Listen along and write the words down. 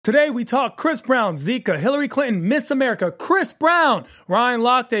Today we talk Chris Brown, Zika, Hillary Clinton, Miss America, Chris Brown, Ryan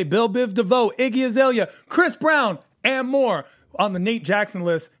Lochte, Bill Biv DeVoe, Iggy Azalea, Chris Brown, and more on the Nate Jackson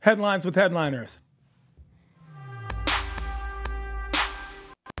list, Headlines with Headliners.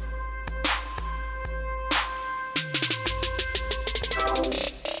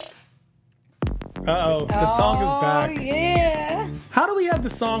 Uh-oh, the song is back. Oh, yeah. How do we have the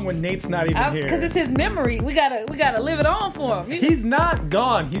song when Nate's not even here? Because it's his memory. We gotta live it on for him. He's not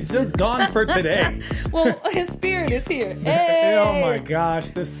gone. He's just gone for today. Well, his spirit is here. Hey. Oh my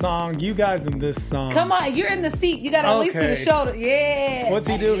gosh, this song. You guys in this song. Come on, you're in the seat. You gotta at least do the shoulder. Yeah. What's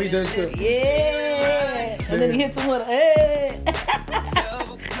he do? He does the... Yeah. And then he hits him with a... Hey.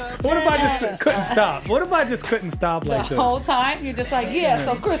 What if I just couldn't stop? What if I just couldn't stop like this? The whole time, you're just like, yeah,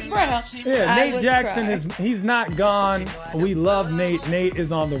 so Chris Brown. Yeah, Nate Jackson he's not gone. We love Nate. Nate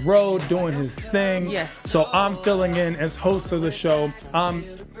is on the road doing his thing. Yes. So I'm filling in as host of the show. I'm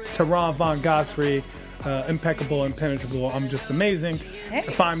Tehran Von Gosfrey, impeccable, impenetrable. I'm just amazing.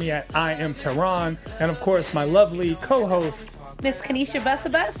 Hey. Find me at I Am Tehran. And of course, my lovely co-host, Miss Kanisha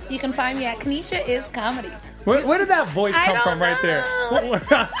Bussabus. You can find me at Kanisha Is Comedy. Where did that voice come from right there?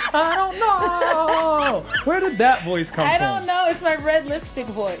 I don't know. Where did that voice come from? I don't know. It's my red lipstick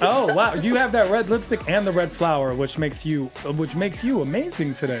voice. Oh, wow. You have that red lipstick and the red flower, which makes you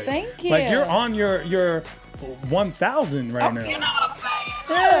amazing today. Thank you. Like you're on your 1,000 right now. You know what I'm saying?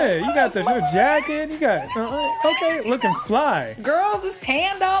 Yeah, you got the jacket. You got okay, looking fly. Girls is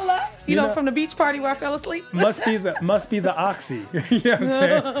tanned all up. You know, from the beach party where I fell asleep. Must be the oxy. You know what I'm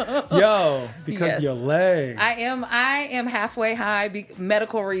saying? Yo, because your leg. I am halfway high.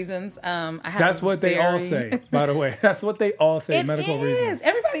 Medical reasons. That's what they all say. By the way, that's what they all say. Medical reasons.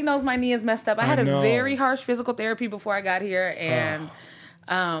 Everybody knows my knee is messed up. I had a very harsh physical therapy before I got here, and.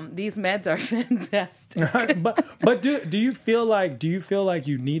 These meds are fantastic. but do you feel like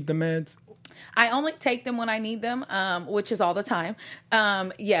you need the meds? I only take them when I need them, which is all the time.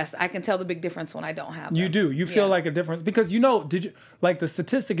 Yes, I can tell the big difference when I don't have them. You do. You feel like a difference because the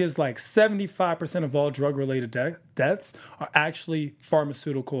statistic is like 75% of all drug-related deaths are actually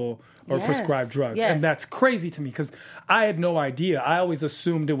pharmaceutical or prescribed drugs. Yes. And that's crazy to me because I had no idea. I always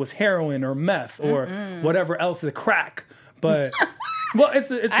assumed it was heroin or meth or whatever else is crack. But well, it's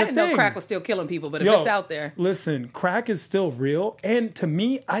a I didn't know crack was still killing people, but if it's out there. Listen, crack is still real. And to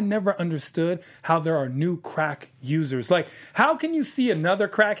me, I never understood how there are new crack users. Like, how can you see another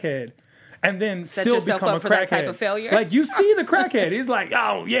crackhead and then still become a crackhead? That type of failure? Like, you see the crackhead. He's like,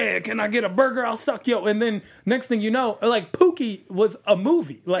 oh, yeah, can I get a burger? I'll suck you. And then next thing you know, like, Pookie was a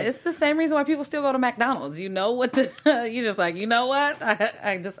movie. Like, it's the same reason why people still go to McDonald's. You know what? You're just like, you know what?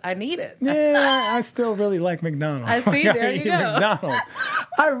 I need it. Yeah, I still really like McDonald's. I see. There you go. McDonald's.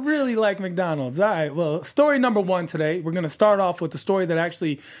 I really like McDonald's. All right. Well, story number one today. We're going to start off with the story that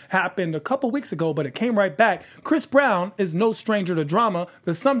actually happened a couple weeks ago, but it came right back. Chris Brown is no stranger to drama.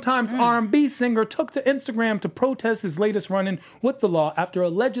 The sometimes R&B singer took to Instagram to protest his latest run-in with the law after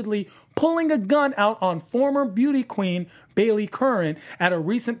allegedly pulling a gun out on former beauty queen Bailey Curran at a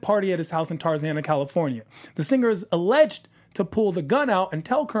recent party at his house in Tarzana, California. The singer is alleged to pull the gun out and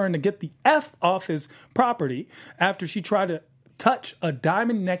tell Curran to get the F off his property after she tried to touch a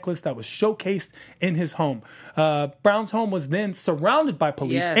diamond necklace that was showcased in his home. Brown's home was then surrounded by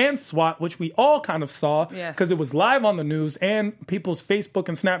police and SWAT, which we all kind of saw because it was live on the news and people's Facebook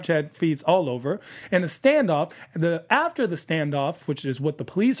and Snapchat feeds all over. And a standoff, after the standoff, which is what the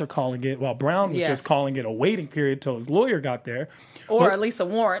police are calling it, while Brown was just calling it a waiting period till his lawyer got there. Or at least a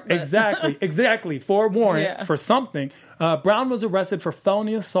warrant. But. Exactly, for a warrant for something. Brown was arrested for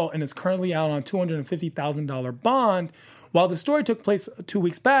felony assault and is currently out on $250,000 bond. While the story took place 2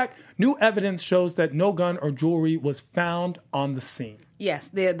 weeks back, new evidence shows that no gun or jewelry was found on the scene. Yes,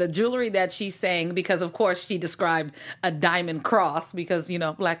 the jewelry that she's saying, because of course she described a diamond cross, because, you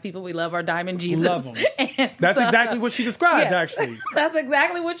know, black people, we love our diamond Jesus. Love them. That's exactly what she described, actually. That's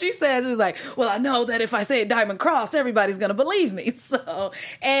exactly what she said. She was like, well, I know that if I say diamond cross, everybody's going to believe me. So,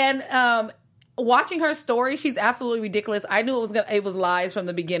 and watching her story, she's absolutely ridiculous. I knew it was lies from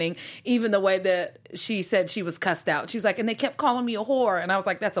the beginning, even the way that she said she was cussed out. She was like, and they kept calling me a whore. And I was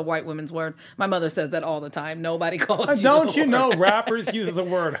like, that's a white woman's word. My mother says that all the time. Nobody calls you Don't you know rappers use the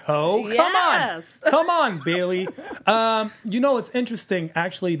word hoe? Yes. Come on, Bailey. You know, it's interesting.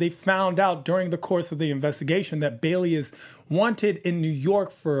 Actually, they found out during the course of the investigation that Bailey is wanted in New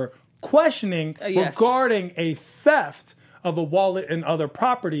York for questioning regarding a theft of a wallet and other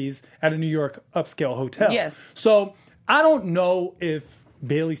properties at a New York upscale hotel. Yes. So I don't know if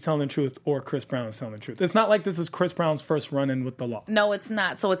Bailey's telling the truth or Chris Brown is telling the truth. It's not like this is Chris Brown's first run-in with the law. No, it's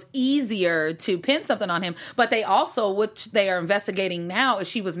not. So it's easier to pin something on him. But they also, which they are investigating now, is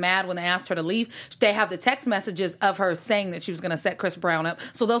she was mad when they asked her to leave. They have the text messages of her saying that she was going to set Chris Brown up.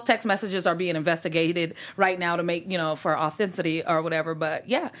 So those text messages are being investigated right now to make, for authenticity or whatever. But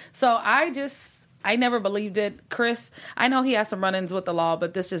yeah, so I never believed it. Chris, I know he has some run-ins with the law,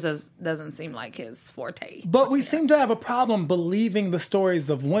 but this just doesn't seem like his forte. But we seem to have a problem believing the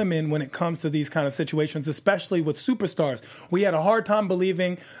stories of women when it comes to these kind of situations, especially with superstars. We had a hard time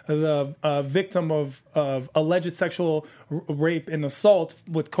believing the victim of alleged sexual rape and assault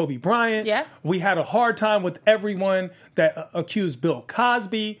with Kobe Bryant. Yeah. We had a hard time with everyone that accused Bill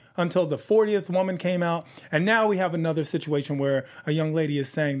Cosby until the 40th woman came out. And now we have another situation where a young lady is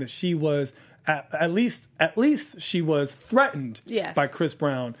saying that she was at least she was threatened by Chris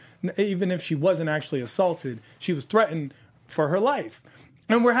Brown. Even if she wasn't actually assaulted, she was threatened for her life.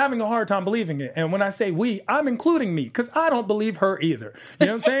 And we're having a hard time believing it. And when I say we, I'm including me, because I don't believe her either. You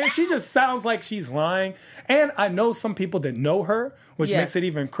know what I'm saying? She just sounds like she's lying. And I know some people that know her, which makes it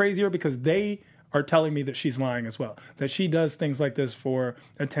even crazier because they are telling me that she's lying as well. That she does things like this for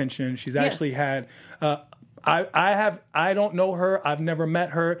attention. She's actually had... I don't know her. I've never met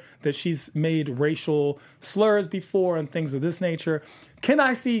her. That she's made racial slurs before and things of this nature. Can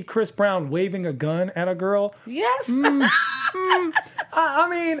I see Chris Brown waving a gun at a girl? Yes. I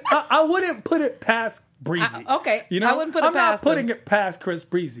mean, I wouldn't put it past Breezy. Okay. I wouldn't put it I'm past not putting it past Chris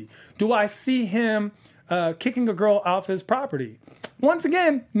Breezy. Do I see him kicking a girl off his property? Once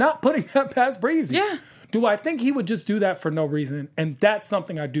again, not putting that past Breezy. Yeah. Do I think he would just do that for no reason? And that's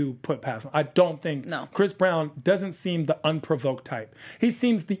something I do put past him. I don't think Chris Brown doesn't seem the unprovoked type. He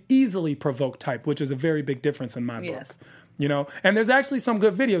seems the easily provoked type, which is a very big difference in my book. And there's actually some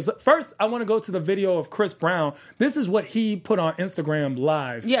good videos. First, I want to go to the video of Chris Brown. This is what he put on Instagram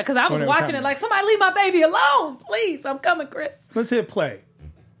Live. Yeah, because I was watching it like, somebody leave my baby alone. Please, I'm coming, Chris. Let's hit play.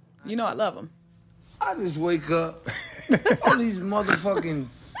 You know I love him. I just wake up. All these motherfucking...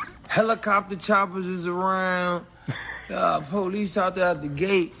 helicopter choppers is around. Police out there at the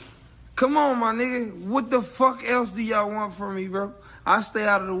gate. Come on, my nigga. What the fuck else do y'all want from me, bro? I stay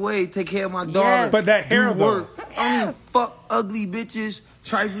out of the way, take care of my daughter. But that hair work. I don't even fuck ugly bitches,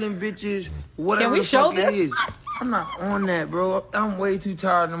 trifling bitches, whatever the fuck it is. I'm not on that, bro. I'm way too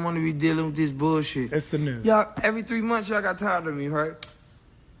tired and I want to be dealing with this bullshit. It's the news. Y'all, every 3 months y'all got tired of me, right?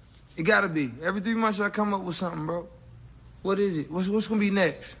 It gotta be. Every 3 months y'all come up with something, bro. What is it? What's gonna be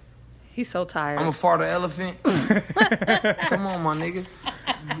next? He's so tired. I'm a fart elephant. Come on, my nigga.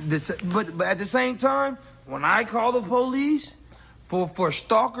 But at the same time, when I call the police for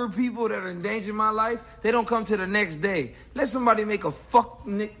stalker people that are endangering my life, they don't come to the next day. Let somebody make a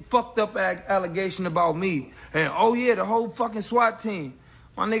fucked up allegation about me. And, the whole fucking SWAT team.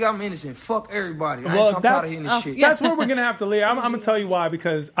 My nigga, I'm innocent. Fuck everybody. I'm tired of hearing this shit. That's where we're going to have to leave. I'm going to tell you why,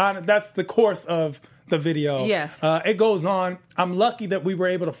 because that's the course of the video. Yes. It goes on. I'm lucky that we were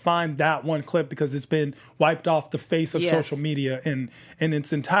able to find that one clip because it's been wiped off the face of social media in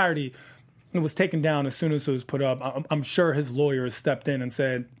its entirety. It was taken down as soon as it was put up. I'm sure his lawyer has stepped in and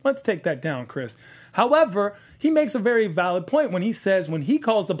said, let's take that down, Chris. However, he makes a very valid point when he says when he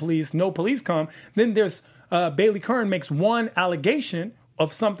calls the police, no police come. Then there's Bailey Kern makes one allegation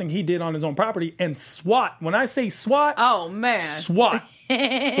of something he did on his own property, and SWAT. When I say SWAT, oh man, SWAT.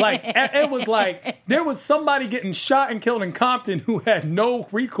 Like it was like there was somebody getting shot and killed in Compton who had no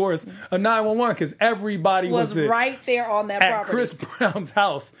recourse of 911 because everybody was right there on that at property. Chris Brown's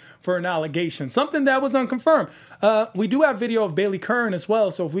house for an allegation, something that was unconfirmed. We do have video of Bailey Kern as well,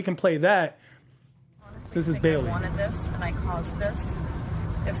 so if we can play that. This is Bailey. I wanted this and I caused this.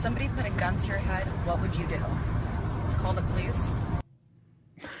 If somebody put a gun to your head, what would you do? Call the police?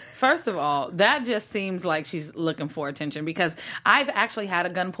 First of all, that just seems like she's looking for attention because I've actually had a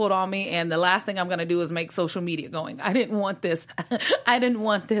gun pulled on me, and the last thing I'm going to do is make social media going. I didn't want this. I didn't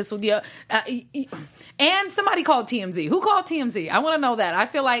want this. And somebody called TMZ. Who called TMZ? I want to know that. I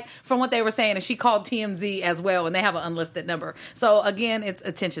feel like from what they were saying, and she called TMZ as well, and they have an unlisted number. So again, it's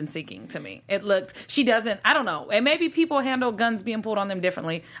attention seeking to me. It looked, she doesn't, I don't know. And maybe people handle guns being pulled on them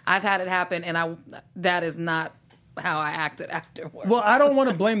differently. I've had it happen, and that is not how I acted afterwards. Well, I don't want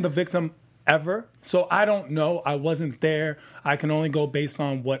to blame the victim ever. So I don't know. I wasn't there. I can only go based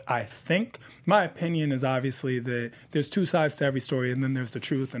on what I think. My opinion is obviously that there's two sides to every story, and then there's the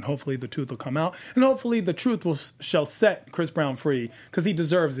truth, and hopefully the truth will come out. And hopefully the truth shall set Chris Brown free, because he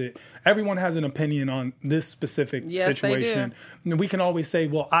deserves it. Everyone has an opinion on this specific situation. And we can always say,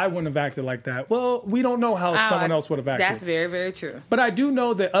 well, I wouldn't have acted like that. Well, we don't know how someone else would have acted. That's very, very true. But I do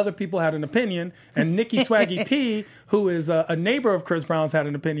know that other people had an opinion, and Nikki Swaggy P, who is a neighbor of Chris Brown's, had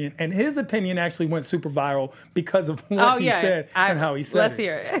an opinion, and his opinion actually went super viral because of what he said and how he said Let's it.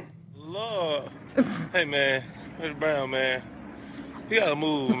 hear it. Lord. Hey, man. Chris Brown, man. You gotta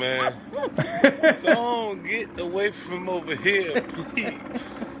move, man. Go on, get away from over here, please.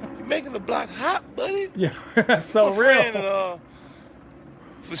 You're making the block hot, buddy. Yeah, that's so My real. friend,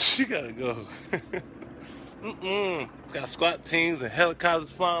 but she gotta go. Got SWAT teams and helicopters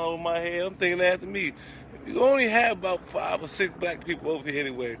flying over my head. I'm thinking after me. You only have about 5 or 6 black people over here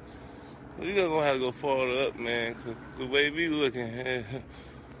anyway. You're gonna have to go farther up, man, because the way we looking,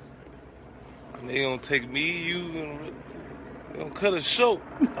 they gonna take me, you, gonna cut us short.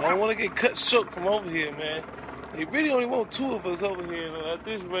 I don't want to get cut short from over here, man. They really only want 2 of us over here. Though. At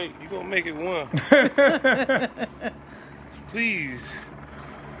this rate, you're gonna make it 1. So please,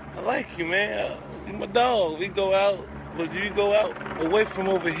 I like you, man. You're my dog. We go out, but you go out away from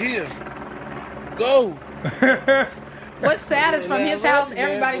over here. Go. What's sad is from his house, Man,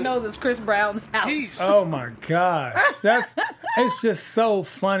 everybody but- knows it's Chris Brown's house. Peace. Oh my gosh. It's just so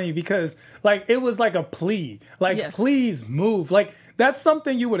funny because like it was like a plea. Like, Yes. please move. Like that's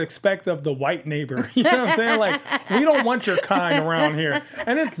something you would expect of the white neighbor. You know what I'm saying? Like, we don't want your kind around here.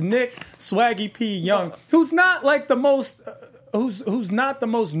 And it's Nick Swaggy P Young, who's not like the most who's not the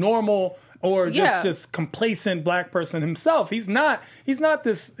most normal or just complacent black person himself. He's not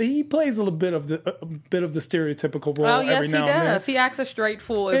this. He plays a little bit of the stereotypical role. Oh yes, every he now and then. does. He acts a straight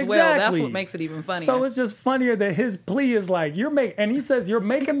fool as well. That's Exactly. what makes it even funnier. So it's just funnier that his plea is like and he says you're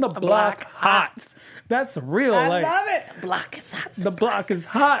making the block hot. That's real. I like, love it. Block is hot. the block is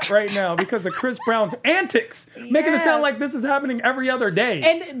hot right now because of Chris Brown's antics, making it Yes. sound like this is happening every other day.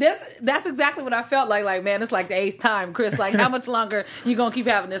 And that's exactly what I felt like. Like, man, it's like the 8th time, Chris. Like, how much longer you gonna keep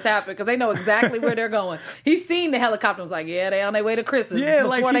having this happen? Because they know exactly where they're going. He's seen the helicopter. Was like, yeah, they on their way to Chris's. Yeah, before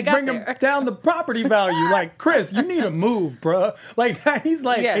like they he's got bringing there. down the property value. Like, Chris, you need to move, bruh. Like he's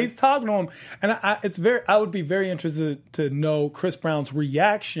like Yes. he's talking to him, and I would be very interested to know Chris Brown's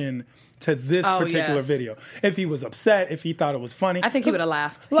reaction to this particular yes. video. If he was upset, if he thought it was funny, I think he would have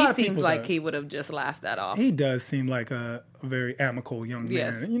laughed. A lot He of seems people like do. he would have just laughed that off. He does seem like a very amicable young man.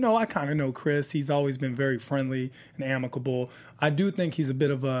 Yes. You know, I kind of know Chris. He's always been very friendly and amicable. I do think he's a bit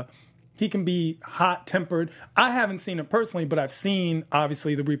of he can be hot-tempered. I haven't seen it personally, but I've seen,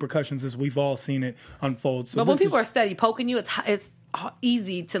 obviously, the repercussions as we've all seen it unfold. So But when people are steady poking you, it's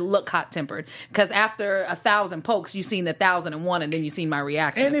easy to look hot-tempered. Because after 1,000 pokes, you've seen the 1,001, and then you've seen my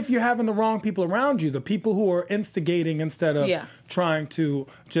reaction. And if you're having the wrong people around you, the people who are instigating instead of trying to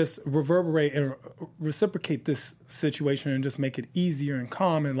just reverberate and reciprocate this situation and just make it easier and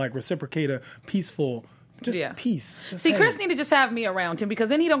calm and like reciprocate a peaceful peace. Just, See, Chris need to just have me around him because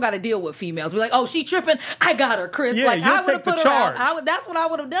then he don't got to deal with females. Be like, oh, she tripping. I got her, Chris. Yeah, like you'll I would have take the put her out. charge. That's what I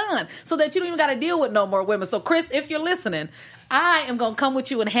would have done, so that you don't even got to deal with no more women. So, Chris, if you're listening, I am gonna come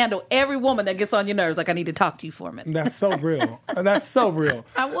with you and handle every woman that gets on your nerves. Like I need to talk to you for a minute. That's so real. That's so real.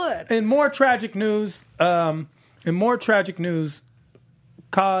 I would. In more tragic news,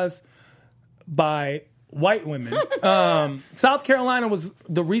 caused by white women, South Carolina was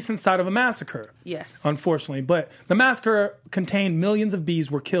the recent site of a massacre. Yes. Unfortunately, but the massacre contained millions of bees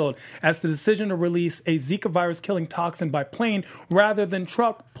were killed as the decision to release a Zika virus killing toxin by plane rather than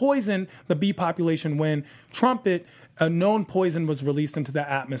truck poisoned the bee population when trumpet, a known poison, was released into the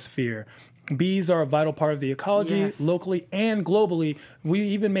atmosphere. Bees are a vital part of the ecology, locally and globally. We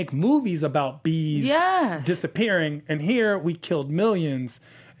even make movies about bees disappearing, and here we killed millions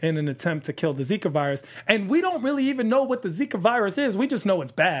in an attempt to kill the Zika virus. And we don't really even know what the Zika virus is. We just know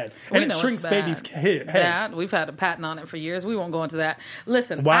it's bad. And it shrinks babies' heads. That, we've had a patent on it for years. We won't go into that.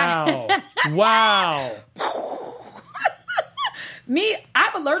 Listen. Wow. Wow.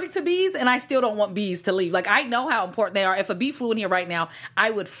 I'm allergic to bees, and I still don't want bees to leave. Like, I know how important they are. If a bee flew in here right now, I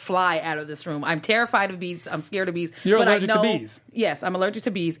would fly out of this room. I'm terrified of bees. I'm scared of bees. You're but allergic I know, to bees? Yes, I'm allergic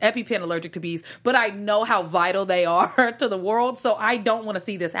to bees. EpiPen allergic to bees. But I know how vital they are to the world, so I don't want to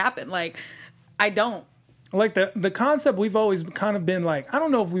see this happen. Like, I don't. like the concept we've always kind of been like, I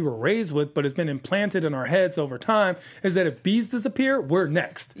don't know if we were raised with, but it's been implanted in our heads over time, is that if bees disappear, we're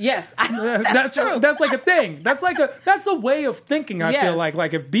next. Yes, That's true. That's like a thing. That's a way of thinking. I feel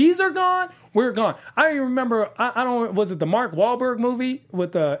like if bees are gone, we're gone. I even remember. I don't. Was it the Mark Wahlberg movie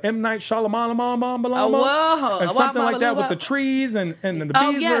with the M Night Shyamalan whoa, or something like that with the trees and the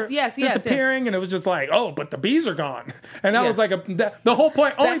bees were disappearing, and it was just like, oh, but the bees are gone, and that was like the whole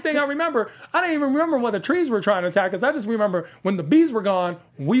point. Only thing I remember. I don't even remember what the trees were trying to attack us. I just remember when the bees were gone,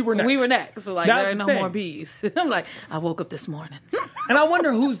 we were next. We were next. So like, there ain't no more bees. I'm like, I woke up this morning. And I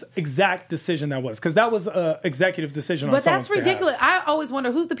wonder whose exact decision that was, because that was an executive decision on someone's But that's ridiculous. I always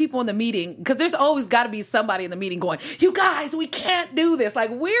wonder who's the people in the meeting, because there's always got to be somebody in the meeting going, you guys, we can't do this. Like,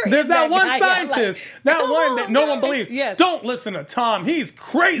 there's that one scientist, that no one believes. Yes. Don't listen to Tom. He's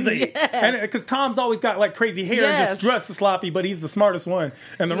crazy. Yes. And because Tom's always got like crazy hair and just dressed sloppy, but he's the smartest one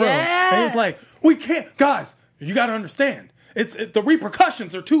in the room. Yes. And he's like, we can't, guys, you got to understand. The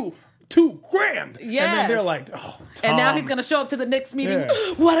repercussions are too grand. Yes. And then they're like, oh, Tom. And now he's going to show up to the next meeting.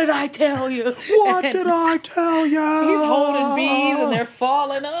 Yeah. What did I tell you? What did I tell you? He's holding bees and they're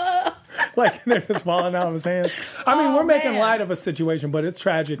falling up. Like they're just falling out of his hands. I mean, we're making light of a situation, but it's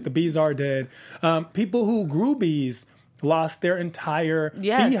tragic. The bees are dead. People who grew bees lost their entire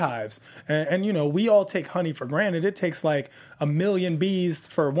beehives. And, you know, we all take honey for granted. It takes like 1 million bees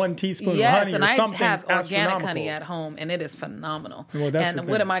for 1 teapoon of honey or something. I have organic astronomical honey at home, and it is phenomenal. Well, that's and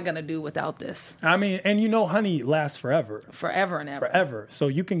what am I going to do without this? I mean, and you know, honey lasts forever. Forever and ever. Forever. So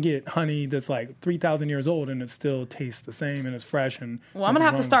you can get honey that's like 3,000 years old and it still tastes the same and it's fresh. And well, I'm going to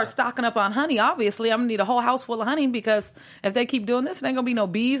have to start stocking up on honey, obviously. I'm going to need a whole house full of honey, because if they keep doing this, it ain't going to be no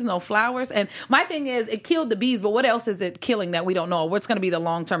bees, no flowers. And my thing is, it killed the bees, but what else is it killing that we don't know? What's going to be the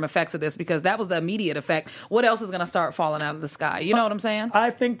long-term effects of this? Because that was the immediate effect. What else is going to start falling out of the sky? You know what I'm saying? I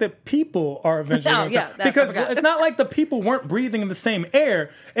think that people are eventually going to because it's not like the people weren't breathing in the same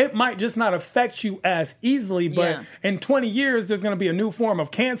air. It might just not affect you as easily, but in 20 years, there's going to be a new form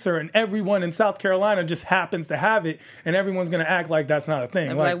of cancer, and everyone in South Carolina just happens to have it, and everyone's going to act like that's not a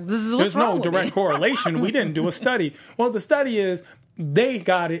thing. Like there's no direct correlation. We didn't do a study. Well, the study is they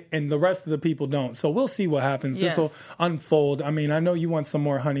got it and the rest of the people don't. So we'll see what happens. This will unfold. I mean, I know you want some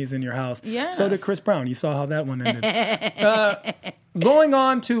more honeys in your house. Yes. So did Chris Brown. You saw how that one ended. Going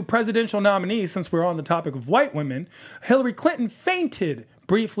on to presidential nominees, since we're on the topic of white women, Hillary Clinton fainted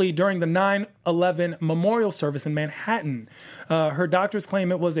briefly during the 9/11 memorial service in Manhattan. Her doctors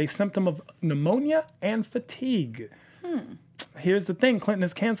claim it was a symptom of pneumonia and fatigue. Here's the thing. Clinton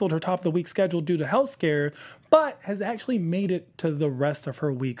has canceled her top of the week schedule due to health scare, but has actually made it to the rest of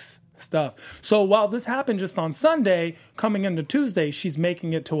her week's stuff. So while this happened just on Sunday, coming into Tuesday, she's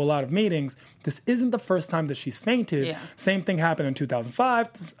making it to a lot of meetings. This isn't the first time that she's fainted. Yeah. Same thing happened in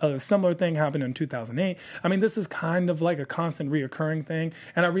 2005. A similar thing happened in 2008. I mean, this is kind of like a constant reoccurring thing.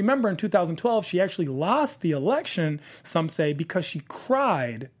 And I remember in 2012, she actually lost the election, some say, because she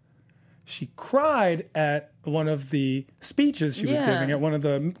cried. She cried at one of the speeches she was giving at one of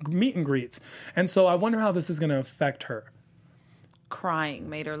the meet and greets. And so I wonder how this is going to affect her. Crying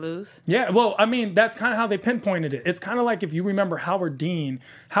made her lose? Yeah, well, I mean, that's kind of how they pinpointed it. It's kind of like if you remember Howard Dean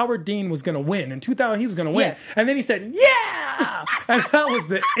was going to win. In 2000, he was going to win. Yes. And then he said, yeah! And that was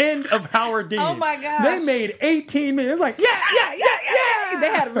the end of Howard Dean. Oh, my gosh. They made 18 minutes. It's like, yeah. They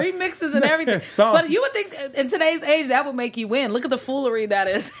had remixes and everything. But you would think in today's age that would make you win. Look at the foolery that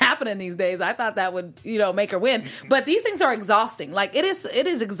is happening these days. I thought that would, make her win. But these things are exhausting. Like it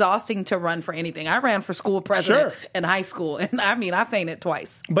is exhausting to run for anything. I ran for school president in high school, and I mean I fainted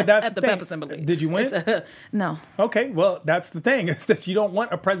twice. But that's at the pep assembly. Did you win? No. Okay, well that's the thing, is that you don't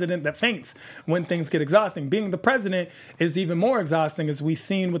want a president that faints when things get exhausting. Being the president is even more exhausting, as we've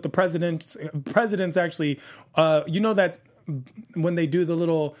seen with the presidents actually. That when they do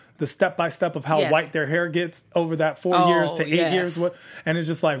the step-by-step of how white their hair gets over that 4 years to 8 years. And it's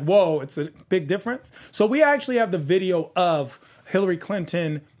just like, whoa, it's a big difference. So we actually have the video of Hillary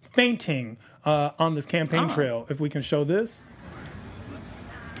Clinton fainting on this campaign trail. If we can show this.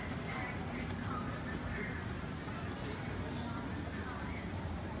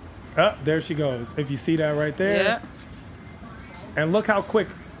 There she goes. If you see that right there. Yeah. And look how quick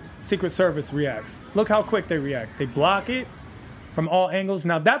Secret Service reacts. Look how quick they react. They block it from all angles.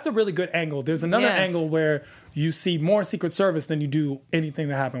 Now, that's a really good angle. There's another angle where you see more Secret Service than you do anything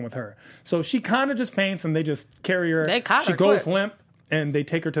that happened with her. So she kind of just faints and they just carry her. They caught her She goes quick. limp and they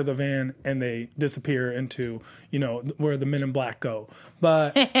take her to the van and they disappear into, where the men in black go.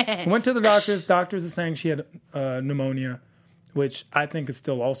 But went to the doctors. Doctors are saying she had pneumonia. which I think is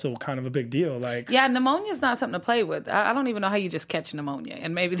still also kind of a big deal. Like, Yeah, pneumonia is not something to play with. I don't even know how you just catch pneumonia,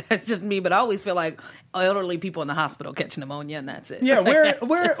 and maybe that's just me. But I always feel like elderly people in the hospital catch pneumonia, and that's it. yeah, where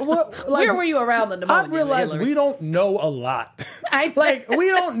where were you around the pneumonia? I realize Hillary? we don't know a lot. I- Like, we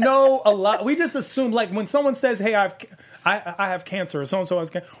don't know a lot. We just assume, like, when someone says, "Hey, I have cancer," or so and so has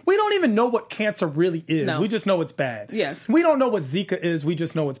cancer, we don't even know what cancer really is. No. We just know it's bad. Yes. We don't know what Zika is. We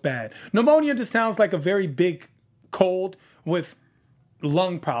just know it's bad. Pneumonia just sounds like a very big cold with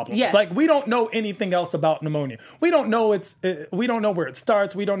lung problems. Yes. Like, we don't know anything else about pneumonia. We don't know we don't know where it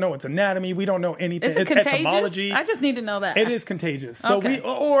starts. We don't know its anatomy. We don't know anything. Is it Its contagious? etymology. I just need to know that. It is contagious. So Okay.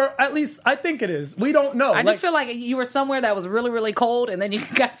 or at least I think it is. We don't know. I just feel like you were somewhere that was really, really cold, and then you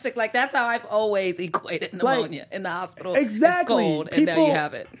got sick. Like, that's how I've always equated pneumonia in the hospital. Exactly. It's cold, and now you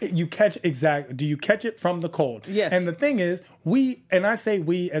have it. You catch Do you catch it from the cold? Yes. And the thing is, and I say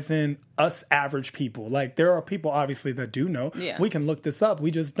we as in us average people. Like, there are people obviously that do know. Yeah. We can look this up. We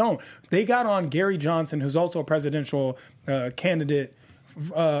just don't. They got on Gary Johnson, who's also a presidential candidate,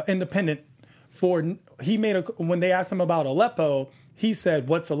 independent. When they asked him about Aleppo, he said,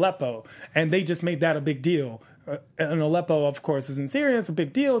 "What's Aleppo?" And they just made that a big deal. And Aleppo, of course, is in Syria. It's a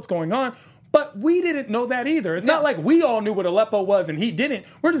big deal. It's going on. But we didn't know that either. It's not like we all knew what Aleppo was and he didn't.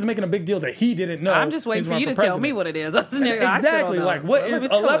 We're just making a big deal that he didn't know. I'm just waiting he's for running you to tell president. me what it is. I still Exactly. don't know. Like, what Let is me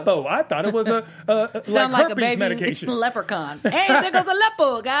tell you. Aleppo? I thought it was a Sound like like a herpes baby medication. leprechaun. Hey, there goes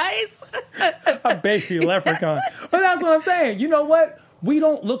Aleppo, guys. A baby leprechaun. But that's what I'm saying. You know what? We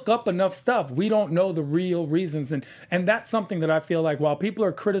don't look up enough stuff. We don't know the real reasons. And that's something that I feel like while people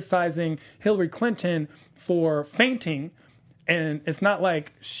are criticizing Hillary Clinton for fainting, and it's not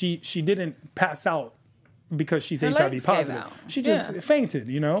like she didn't pass out because she's Her HIV legs gave positive. out. She just Yeah. fainted,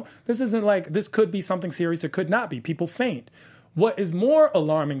 you know? This isn't like, this could be something serious. It could not be. People faint. What is more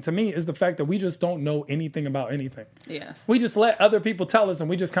alarming to me is the fact that we just don't know anything about anything. Yes. We just let other people tell us and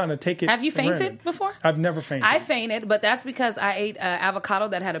we just kind of take it. Have you for fainted granted. before? I've never fainted. I fainted, but that's because I ate avocado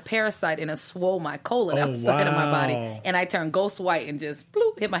that had a parasite and it swole my colon outside of my body. wow. And I turned ghost white and just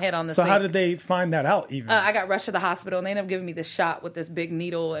bloop, hit my head on the So sink. how did they find that out even? I got rushed to the hospital and they ended up giving me this shot with this big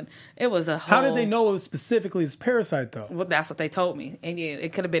needle and it was a whole... How did they know it was specifically this parasite though? Well, that's what they told me. And yeah,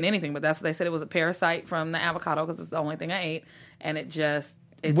 it could have been anything, but that's what they said. It was a parasite from the avocado because it's the only thing I ate. And it's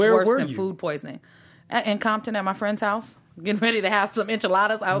Where worse were than you? food poisoning. In Compton at my friend's house, getting ready to have some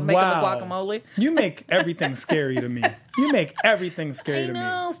enchiladas. I was making the guacamole. You make everything scary to me. You make everything scary I to me.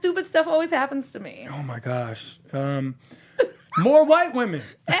 know, stupid stuff always happens to me. Oh my gosh. More white women.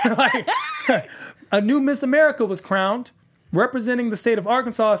 Like, a new Miss America was crowned. Representing the state of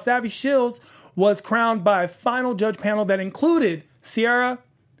Arkansas, Savvy Shields was crowned by a final judge panel that included Sierra,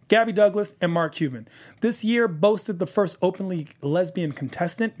 Gabby Douglas, and Mark Cuban. This year boasted the first openly lesbian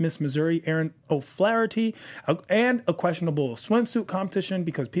contestant, Miss Missouri Erin O'Flaherty, and a questionable swimsuit competition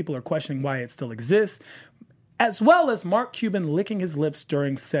because people are questioning why it still exists, as well as Mark Cuban licking his lips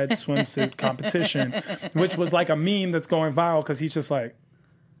during said swimsuit competition, which was like a meme that's going viral because he's just like,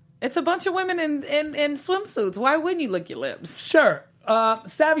 It's a bunch of women in swimsuits. Why wouldn't you lick your lips? sure.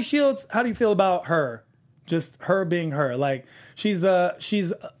 Savvy Shields, how do you feel about her? Just her being her. Like, she's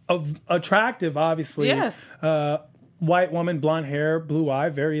attractive, obviously. Yes. White woman, blonde hair, blue eye,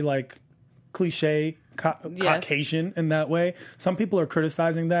 very like cliche Caucasian in that way. Some people are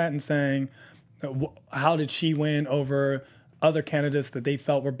criticizing that and saying, how did she win over other candidates that they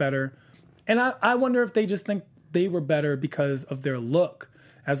felt were better? And I wonder if they just think they were better because of their look,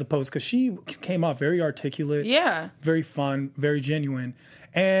 as opposed, because she came off very articulate, Yeah. very fun, very genuine.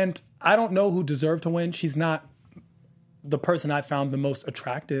 And I don't know who deserved to win. She's not the person I found the most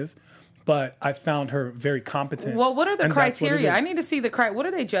attractive, but I found her very competent. Well, what are the And that's what it criteria? is. I need to see what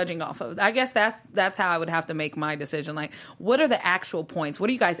are they judging off of? I guess that's how I would have to make my decision. Like, what are the actual points?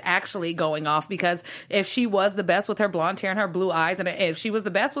 What are you guys actually going off? Because if she was the best with her blonde hair and her blue eyes, and if she was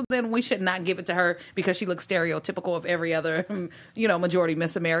the best, well, then we should not give it to her because she looks stereotypical of every other, majority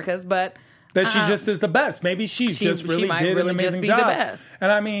Miss Americas. But that she just is the best. Maybe she just really might did really an just amazing be the job. best.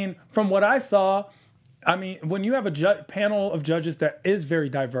 And I mean, from what I saw, when you have a panel of judges that is very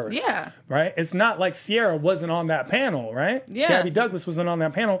diverse, Yeah. right? It's not like Sierra wasn't on that panel, right? Yeah. Gabby Douglas wasn't on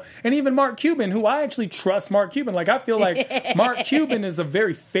that panel. And even Mark Cuban, who I actually trust Mark Cuban. Like, I feel like Mark Cuban is a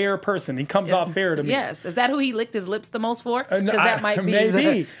very fair person. He comes off fair to me. yes, is that who he licked his lips the most for? Because no, that might be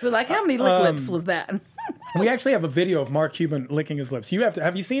maybe. like how many lips was that? We actually have a video of Mark Cuban licking his lips.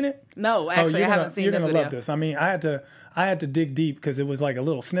 Have you seen it? No, actually, I haven't seen You're this gonna video. love this. I mean, I had to dig deep because it was like a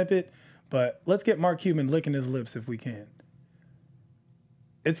little snippet. But let's get Mark Cuban licking his lips if we can.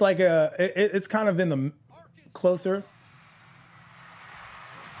 It's like it's kind of in the closer.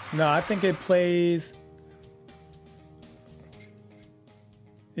 No, I think it plays.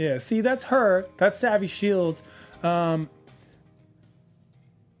 Yeah, see, that's her. That's Savvy Shields. And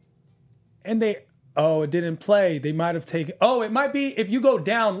they, it didn't play. They might have taken, it might be if you go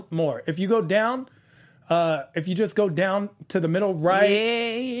down more. If you go down, if you just go down to the middle right.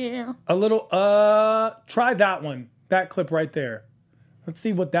 Yeah. A little, try that one. That clip right there. Let's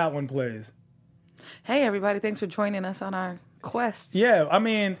see what that one plays. Hey, everybody. Thanks for joining us on our quest. Yeah, I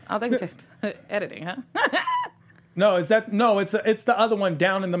mean. I think just editing, huh? No, it's the other one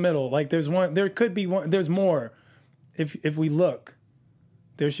down in the middle. Like there could be one, there's more. If we look,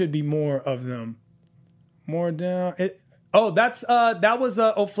 there should be more of them. More down. That was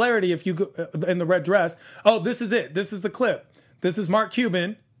O'Flaherty if you go in the red dress. Oh, this is it. This is the clip. This is Mark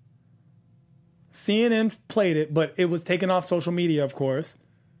Cuban. CNN played it, but it was taken off social media, of course.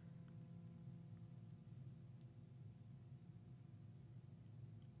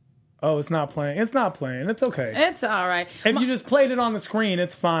 Oh, it's not playing. It's not playing. It's okay. It's all right. If you just played it on the screen,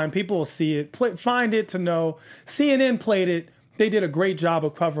 it's fine. People will see it. Find it to know. CNN played it. They did a great job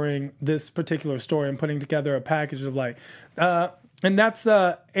of covering this particular story and putting together a package of and that's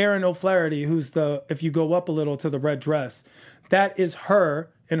Erin O'Flaherty, who's if you go up a little to the red dress, that is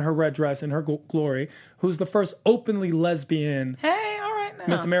her in her red dress in her glory, who's the first openly lesbian Hey, all right now.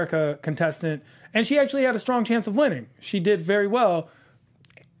 Miss America contestant. And she actually had a strong chance of winning. She did very well.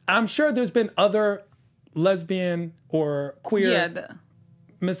 I'm sure there's been other lesbian or queer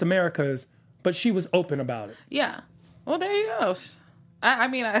Miss Americas, but she was open about it. Yeah. Well, there you go. I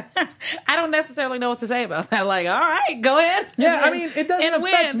mean, I don't necessarily know what to say about that. Like, all right, go ahead. Yeah, I mean, it doesn't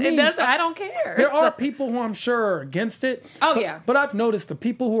affect me. It doesn't. I don't care. There are people who I'm sure are against it. Oh, yeah. But I've noticed the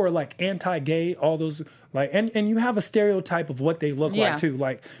people who are like anti-gay, all those and you have a stereotype of what they look like too,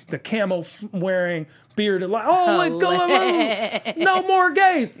 like the camo wearing, bearded, like no more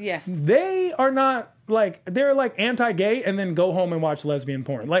gays. Yeah, they are not like they're like anti-gay and then go home and watch lesbian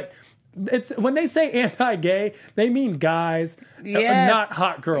porn. Like. It's when they say anti-gay, they mean guys, not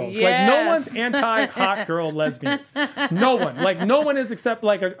hot girls. Yes. Like no one's anti-hot girl lesbians. No one. Like no one is except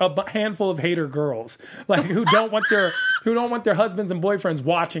like a handful of hater girls, like who don't want their husbands and boyfriends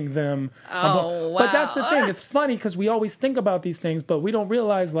watching them. Oh, wow. But that's the thing. It's funny because we always think about these things, but we don't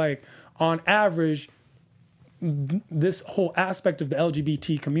realize like on average, this whole aspect of the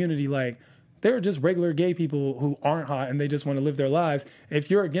LGBT community, like. They're just regular gay people who aren't hot and they just want to live their lives. If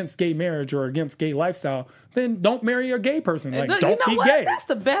you're against gay marriage or against gay lifestyle, then don't marry a gay person. Like, don't be gay. That's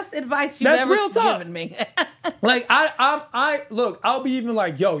the best advice you've ever given me. Like, I look, I'll be even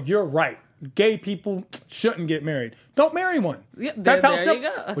like, yo, you're right. Gay people shouldn't get married. Don't marry one. Yeah, that's how simple.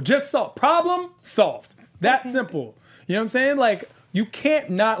 There you go. Well, just solved. Problem solved. That simple. You know what I'm saying? Like, you can't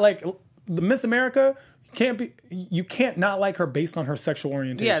not like the Miss America. You can't not like her based on her sexual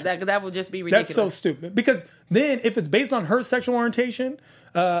orientation. Yeah, that would just be ridiculous. That's so stupid. Because then if it's based on her sexual orientation,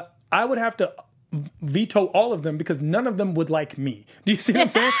 I would have to veto all of them because none of them would like me. Do you see what I'm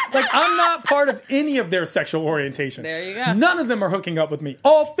saying? Like, I'm not part of any of their sexual orientations. There you go. None of them are hooking up with me.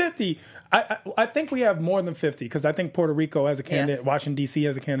 All 50. I think we have more than 50 because I think Puerto Rico has a candidate, yes. Washington, D.C.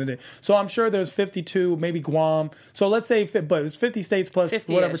 has a candidate. So I'm sure there's 52, maybe Guam. So let's say, but it's 50 states plus 50-ish.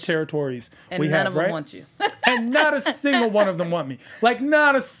 Whatever territories we have, right? And none of them want you. And not a single one of them want me. Like,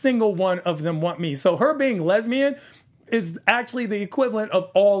 not a single one of them want me. So her being lesbian is actually the equivalent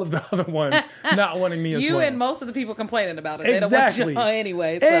of all of the other ones not wanting me as well. You and most of the people complaining about it. Exactly. They don't want you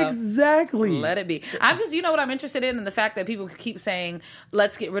anyway. So exactly. Let it be. I'm just, you know what I'm interested in? And the fact that people keep saying,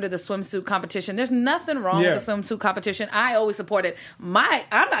 let's get rid of the swimsuit competition. There's nothing wrong with the swimsuit competition. I always supported I'm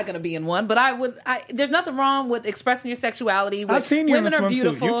not going to be in one, but there's nothing wrong with expressing your sexuality. I've seen you women in a swimsuit. are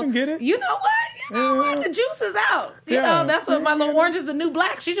beautiful. You can get it. You know what? What? The juice is out. You know, that's what my little orange is the new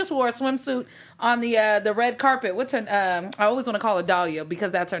black. She just wore a swimsuit on the red carpet. What's her I always want to call her Dahlia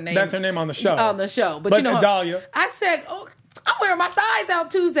because that's her name. That's her name on the show. On the show. But you know, Dahlia. I said, I'm wearing my thighs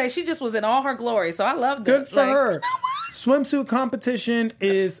out Tuesday. She just was in all her glory. So I loved it. Good for her. You know swimsuit competition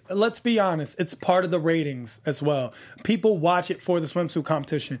is, let's be honest, it's part of the ratings as well. People watch it for the swimsuit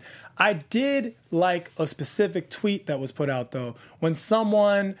competition. I did like a specific tweet that was put out though, when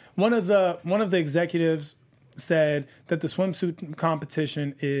one of the executives said that the swimsuit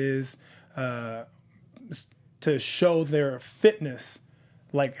competition is to show their fitness,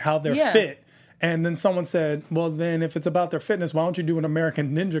 like how they're fit. And then someone said, well, then if it's about their fitness, why don't you do an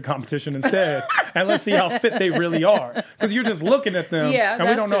American Ninja competition instead? And let's see how fit they really are. Because you're just looking at them and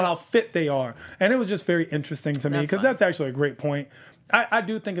we don't know how fit they are. And it was just very interesting to me because that's actually a great point. I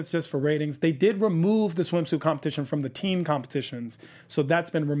do think it's just for ratings. They did remove the swimsuit competition from the teen competitions. So that's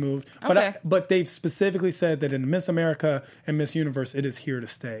been removed. Okay. But they've specifically said that in Miss America and Miss Universe, it is here to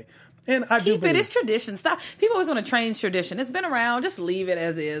stay. And I do Keep it. believe. It's tradition. Stop. People always want to change tradition. It's been around. Just leave it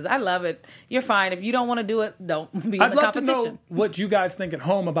as is. I love it. You're fine. If you don't want to do it, don't be in I'd the love competition. to know what you guys think at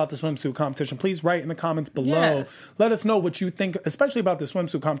home about the swimsuit competition. Please write in the comments below. Yes. Let us know what you think, especially about the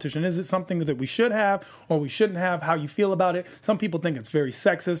swimsuit competition. Is it something that we should have or we shouldn't have? How you feel about it? Some people think it's very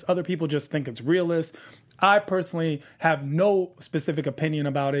sexist. Other people just think it's realist. I personally have no specific opinion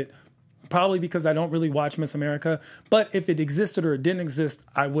about it. Probably because I don't really watch Miss America. But if it existed or it didn't exist,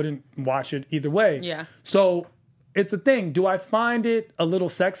 I wouldn't watch it either way. Yeah. So it's a thing. Do I find it a little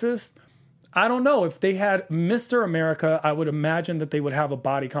sexist? I don't know. If they had Mr. America, I would imagine that they would have a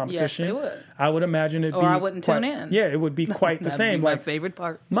body competition. they would. I would imagine it'd be. Or I wouldn't tune in. Yeah, it would be quite the That'd same. be my Like favorite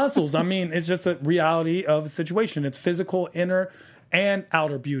part. muscles. I mean, it's just a reality of the situation. It's physical, inner, and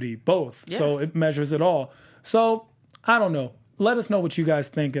outer beauty, both. Yes. So it measures it all. So I don't know. Let us know what you guys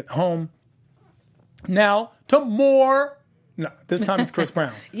think at home. Now to more. No, this time it's Chris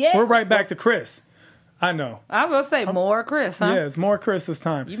Brown. Yeah. We're right back to Chris. I know. I will say more Chris, huh? Yeah, it's more Chris this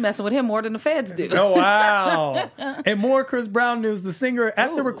time. You messing with him more than the feds do. Oh, wow. And more Chris Brown news. The singer,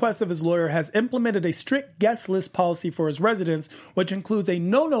 at the request of his lawyer, has implemented a strict guest list policy for his residents, which includes a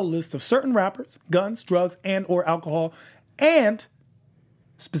no-no list of certain rappers, guns, drugs, and or alcohol, and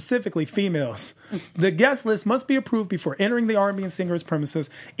specifically females. The guest list must be approved before entering the R&B and singer's premises,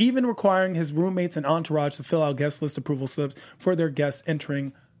 even requiring his roommates and entourage to fill out guest list approval slips for their guests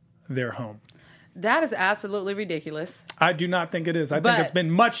entering their home. That is absolutely ridiculous. I do not think it is. I think But- it's been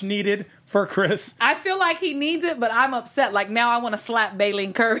much needed for Chris. I feel like he needs it, but I'm upset. Like now I want to slap Bailey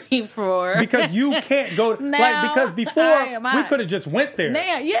and Curry for... Because you can't go Now, because before I am we hot. could have just went there. now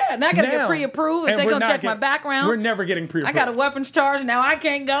I gotta Now- get pre-approved. If and they're we're gonna not check my getting- background. We're never getting I pre-approved. got a weapons charge, now I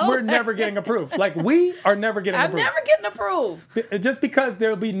can't go. We're never getting approved. Like we are never getting I'm approved. never getting approved. Just because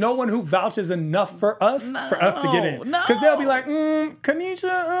there'll be no one who vouches enough for us to get in. No. Because they'll be like,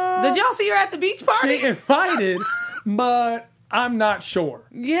 Kanisha, Did y'all see her at the beach party? she invited, but I'm not sure.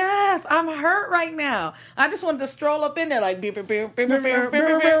 Yes, I'm hurt right now. I just wanted to stroll up in there like beep, beep, beep, beep, beep, beep, beep,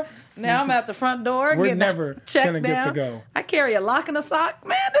 beep, beep. Now I'm at the front door. We're getting never checked gonna get to down. go. I carry a lock and a sock.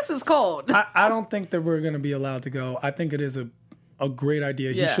 Man, this is cold. I don't think that we're going to be allowed to go. I think it is a great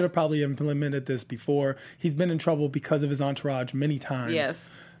idea. He Yeah. should have probably implemented this before. He's been in trouble because of his entourage many times. Yes.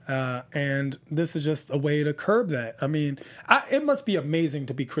 And this is just a way to curb that. I mean, it must be amazing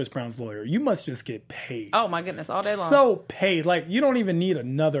to be Chris Brown's lawyer. You must just get paid. Oh my goodness, all day long. So paid. Like, you don't even need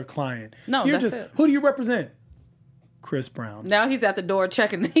another client. No, You're that's just, it. who do you represent? Chris Brown. Now he's at the door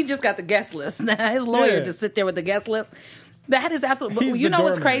checking. He just got the guest list. Now his lawyer Yeah. just sit there with the guest list. That is absolutely. He's You the know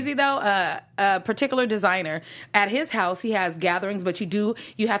what's doorman. crazy though? A particular designer at his house, he has gatherings, but you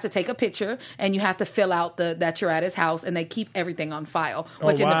have to take a picture and you have to fill out that you're at his house, and they keep everything on file.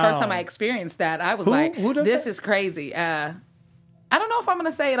 Which in the first wow. time I experienced that, I was Who like, does "This that? is crazy." I don't know if I'm going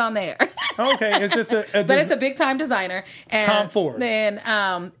to say it on there. Okay, it's just But it's a big time designer, and Tom Ford.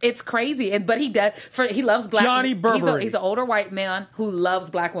 And it's crazy. But he does he loves black. Johnny Burberry. He's an older white man who loves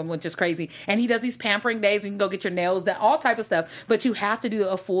black women, which is crazy. And he does these pampering days. You can go get your nails done, all type of stuff. But you have to do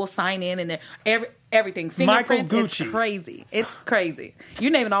a full sign in, and there everything Michael fingerprints. Gucci. It's crazy. It's crazy.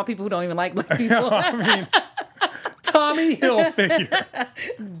 You're naming all people who don't even like black people. I mean, Tommy Hilfiger.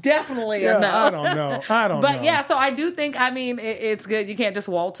 Definitely Yeah, enough. I don't know. But know. yeah, so I do think, it's good. You can't just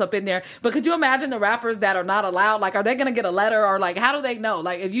waltz up in there. But could you imagine the rappers that are not allowed? Like, are they going to get a letter, or like, how do they know?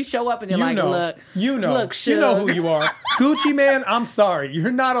 Like, if you show up and you're You know look, you know who who you are. Gucci man, I'm sorry,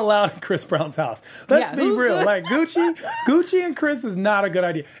 you're not allowed in Chris Brown's house. Let's Yeah, be who's real. the- Like Gucci and Chris is not a good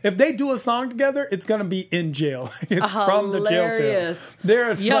idea. If they do a song together, it's gonna be in jail. It's from the jail cell. Hilarious.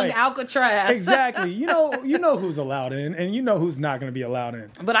 There's Young like, Alcatraz. exactly. You know who's allowed in, and you know who's not gonna be allowed in.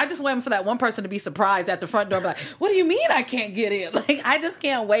 But I just waiting for that one person to be surprised at the front door, be like, "What do you mean I can't get in?" Like, I just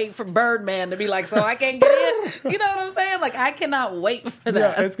can't wait for Birdman to be like, "So I can't get in." You know what I'm saying? Like, I cannot wait for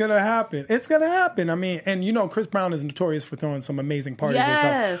that. Yeah, it's gonna happen. It's gonna happen. I mean, and Chris Brown is notorious for throwing some amazing parties and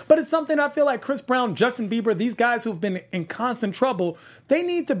Yes. stuff. But it's something I feel like Chris Brown, Justin Bieber, these guys who've been in constant trouble, they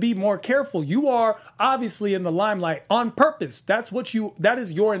need to be more careful. You are obviously in the limelight on purpose. That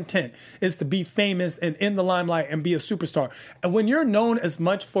is your intent, is to be famous and in the limelight and be a superstar. And when you're known as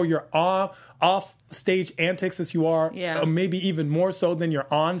much for your off stage antics as you are, Yeah. or maybe even more so than your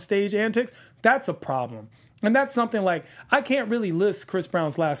on stage antics, that's a problem. And that's something like, I can't really list Chris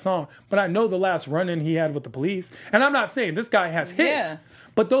Brown's last song, but I know the last run-in he had with the police. And I'm not saying this guy has hits, Yeah.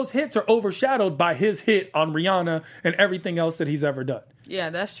 but those hits are overshadowed by his hit on Rihanna and everything else that he's ever done. Yeah,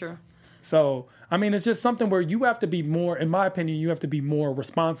 that's true. So, I mean, it's just something where you have to be more, in my opinion, you have to be more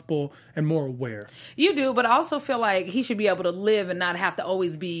responsible and more aware. You do, but I also feel like he should be able to live and not have to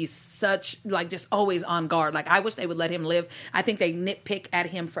always be such, like, just always on guard. Like, I wish they would let him live. I think they nitpick at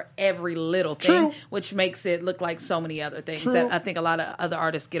him for every little thing, True. which makes it look like so many other things True. that I think a lot of other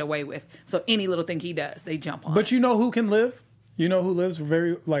artists get away with. So any little thing he does, they jump on. But you know who can live? You know who lives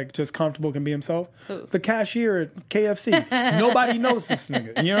very, like, just comfortable, can be himself? Who? The cashier at KFC. Nobody knows this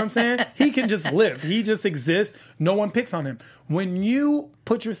nigga. You know what I'm saying? He can just live. He just exists. No one picks on him. When you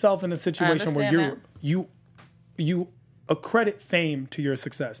put yourself in a situation where understand you accredit fame to your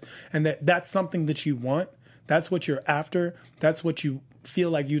success, and that's something that you want, that's what you're after, that's what you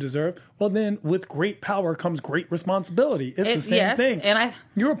feel like you deserve, well then with great power comes great responsibility. It's the same thing. And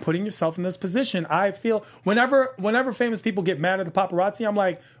you're putting yourself in this position. I feel whenever famous people get mad at the paparazzi, I'm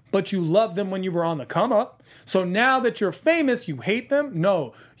like, but you loved them when you were on the come up. So now that you're famous, you hate them?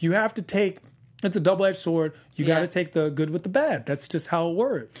 No. You have to take, it's a double-edged sword. You got to take the good with the bad. That's just how it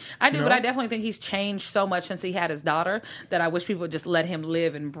works. I do, but I definitely think he's changed so much since he had his daughter that I wish people would just let him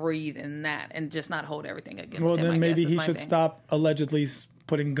live and breathe in that and just not hold everything against him. Well, I then guess, maybe is he my should thing. stop allegedly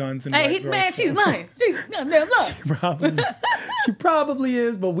putting guns in Hey, white girls' man, she's schools. lying. She's goddamn lying. She probably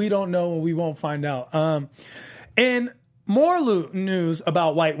is, but we don't know and we won't find out. And more news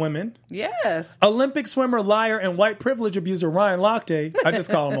about white women. Yes. Olympic swimmer, liar, and white privilege abuser Ryan Lochte, I just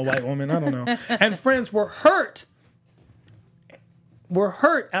call him a white woman, I don't know, and friends were hurt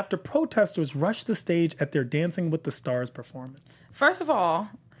after protesters rushed the stage at their Dancing with the Stars performance. First of all,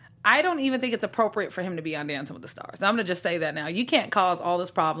 I don't even think it's appropriate for him to be on Dancing with the Stars. I'm going to just say that now. You can't cause all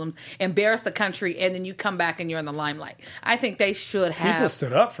these problems, embarrass the country, and then you come back and you're in the limelight. I think they should have... People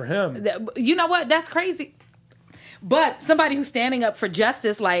stood up for him. You know what? That's crazy. But somebody who's standing up for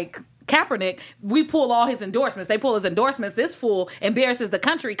justice like Kaepernick, we pull all his endorsements. They pull his endorsements. This fool embarrasses the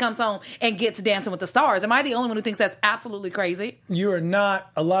country, comes home, and gets Dancing with the Stars. Am I the only one who thinks that's absolutely crazy? You are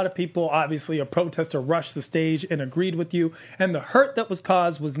not. A lot of people, obviously, a protester rushed the stage and agreed with you. And the hurt that was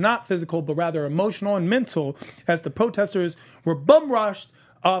caused was not physical, but rather emotional and mental, as the protesters were bum rushed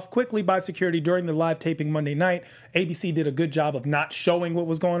off quickly by security during the live taping Monday night. ABC did a good job of not showing what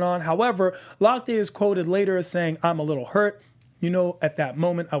was going on. However, Lochte is quoted later as saying, "I'm a little hurt. You know, at that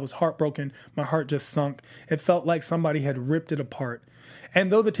moment, I was heartbroken. My heart just sunk. It felt like somebody had ripped it apart."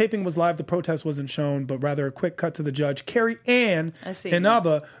 And though the taping was live, the protest wasn't shown, but rather a quick cut to the judge, Carrie Ann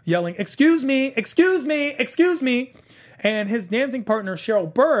Inaba, yelling, "Excuse me, excuse me, excuse me." And his dancing partner,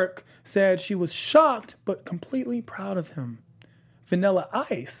 Cheryl Burke, said she was shocked but completely proud of him. Vanilla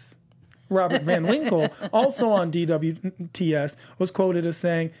Ice, Robert Van Winkle, also on DWTS, was quoted as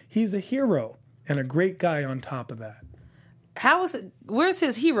saying, "He's a hero and a great guy on top of that." How is it? Where's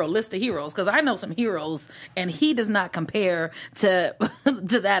his hero list of heroes? Because I know some heroes, and he does not compare to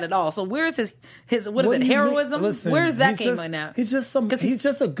to that at all. So where's his what is it? Heroism? Listen, where's that came in now? He's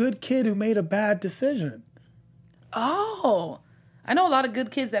just a good kid who made a bad decision. Oh, I know a lot of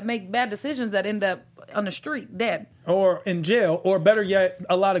good kids that make bad decisions that end up on the street dead. Or in jail, or better yet,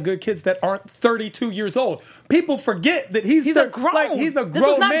 a lot of good kids that aren't 32 years old. People forget that he's a grown. He's a grown man. This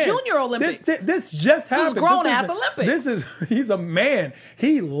was not Junior Olympics. This just happened. This was grown-ass Olympics. He's a man.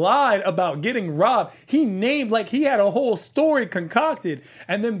 He lied about getting robbed. He had a whole story concocted.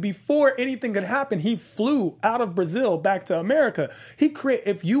 And then before anything could happen, he flew out of Brazil back to America.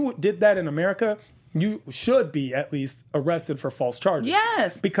 If you did that in America, you should be at least arrested for false charges.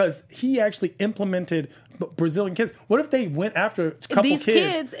 Yes. Because he actually implemented Brazilian kids. What if they went after a couple These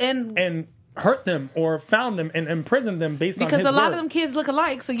kids and hurt them or found them and imprisoned them based on his because a lot word? of them kids look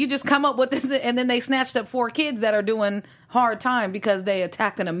alike. So you just come up with this, and then they snatched up 4 kids that are doing hard time because they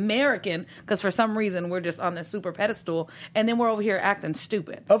attacked an American. Because for some reason we're just on this super pedestal, and then we're over here acting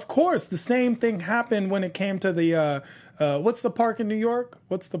stupid. Of course, the same thing happened when it came to the what's the park in New York?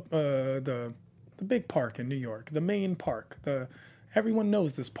 What's the big park in New York? The main park. Everyone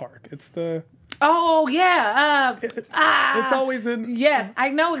knows this park. It's the... Oh, yeah. It's always in... Yes, I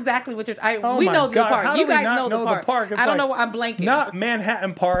know exactly what you're... Oh we my know the God. park. How You do we guys not know the park. It's I don't like, know. I'm blanking. Not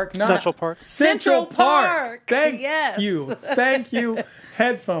Manhattan Park. Not Central Park. Central Park. Thank Yes. you. Thank you.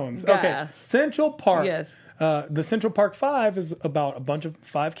 Headphones. Yeah. Okay. Central Park. Yes. The Central Park 5 is about a bunch of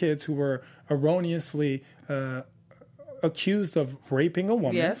 5 kids who were erroneously... accused of raping a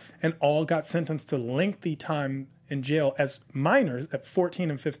woman, Yes. and all got sentenced to lengthy time in jail as minors at 14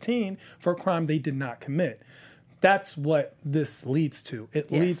 and 15 for a crime they did not commit. that's what this leads to.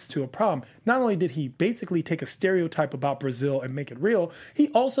 It leads to a problem. Not only did he basically take a stereotype about Brazil and make it real, he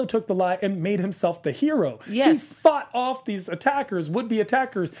also took the lie and made himself the hero. Yes. He fought off these attackers, would-be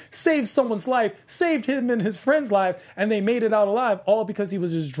attackers, saved someone's life, saved him and his friend's lives, and they made it out alive, all because he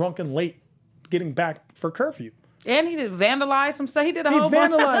was just drunk and late getting back for curfew. And he did vandalize some stuff. He did a He whole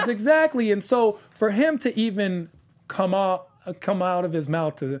bunch. vandalized, exactly. And so for him to even come out of his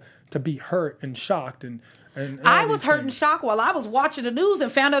mouth to be hurt and shocked and I was hurt and shocked while I was watching the news and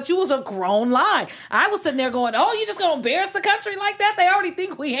found out you was a grown lie. I was sitting there going, "Oh, you just gonna embarrass the country like that? They already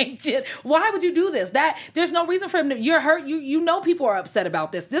think we ain't shit. Why would you do this? There's no reason for him to. You're hurt. You know people are upset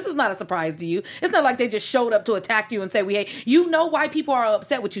about this. This is not a surprise to you. It's not like they just showed up to attack you and say we hate. You know why people are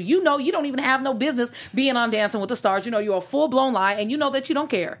upset with you. You know you don't even have no business being on Dancing with the Stars. You know you're a full blown lie, and you know that you don't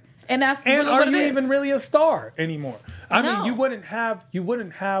care. And that's and what are it you is. even really a star anymore? I No. mean, you wouldn't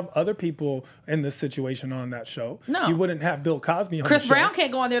have other people in this situation on that show. No. You wouldn't have Bill Cosby on Chris the show. Brown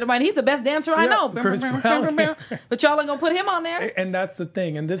can't go on there tonight. He's the best dancer I Yeah, know. Chris Brown. But y'all ain't gonna put him on there. And that's the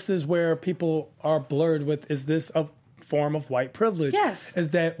thing. And this is where people are blurred with, is this a form of white privilege? Yes. Is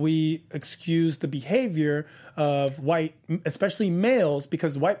that we excuse the behavior of white, especially males,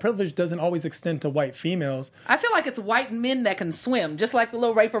 because white privilege doesn't always extend to white females. I feel like it's white men that can swim, just like the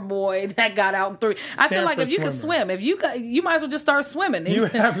little raper boy that got out in 3. I feel like Stanford if you can swimmer. swim, you might as well just start swimming. You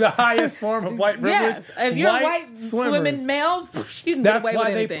have the highest form of white privilege. Yes, if you're a white swimmers. swimming male, you can get That's away why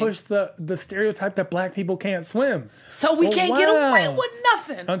with they anything. push the stereotype that black people can't swim. So we Well, can't get away wow. with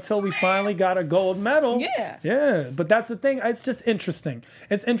nothing. Until we finally got a gold medal. Yeah. Yeah. But that's the thing. It's just interesting.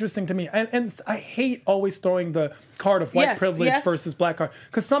 It's interesting to me. And I hate always throwing the card of white Yes, privilege yes. versus black card.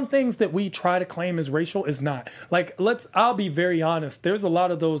 Because some things that we try to claim as racial is not. Like, I'll be very honest. There's a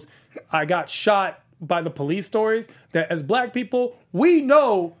lot of those I got shot by the police stories that as black people, we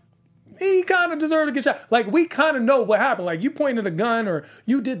know he kind of deserved to get shot. Like, we kind of know what happened. Like, you pointed a gun or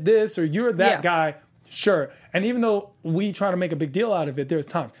you did this or you're that Yeah. guy. Sure. And even though we try to make a big deal out of it, there's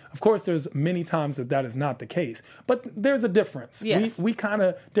times. Of course, there's many times that is not the case. But there's a difference. Yes. We kind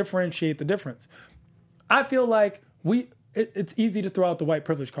of differentiate the difference. I feel like it's easy to throw out the white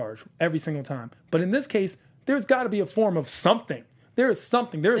privilege card every single time. But in this case, there's got to be a form of something. There is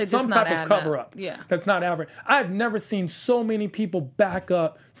something. There is It's some just not type of adding cover up. up. Yeah. That's not average. I've never seen so many people back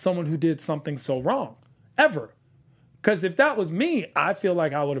up someone who did something so wrong. Ever. Because if that was me, I feel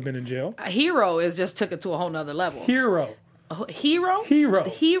like I would have been in jail. A hero is just took it to a whole nother level. Hero. Hero? Hero. The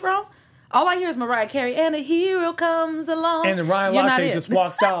hero? All I hear is Mariah Carey, and a hero comes along. And then Ryan You're not Latte it. just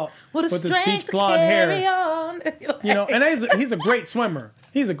walks out with with a his strength peach to blonde carry hair. on. You know, and he's a great swimmer.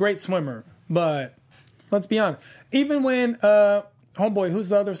 He's a great swimmer. But let's be honest. Even when homeboy, who's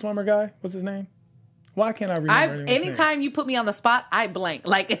the other swimmer guy? What's his name? Why can't I remember anyone's name? Anytime you put me on the spot, I blank.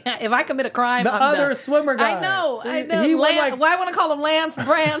 Like if I commit a crime, The I'm other done. swimmer guy. I know. He was Lance, like- why I want to call him Lance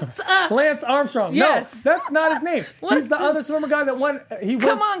Brance? Lance Armstrong. Yes. No, that's not his name. What He's is the this? other swimmer guy that won.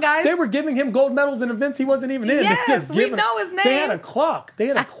 Come on, guys. They were giving him gold medals in events he wasn't even in. They Yes, just we giving- know his They had name. a clock. They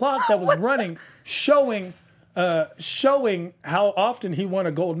had a clock that was running, showing how often he won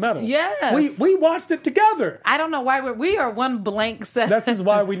a gold medal. Yes. We watched it together. I don't know why we are one blank set. This is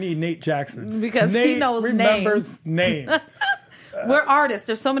why we need Nate Jackson. Because he Nate knows remembers names. We're artists.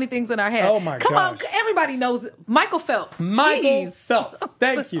 There's so many things in our head. Oh, my Come gosh. on, everybody knows it. Michael Phelps. Michael Jeez. Phelps.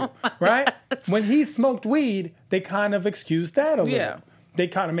 Thank you. Right? When he smoked weed, they kind of excused that a little. Yeah. They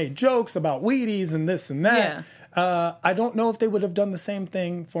kind of made jokes about Wheaties and this and that. Yeah. I don't know if they would have done the same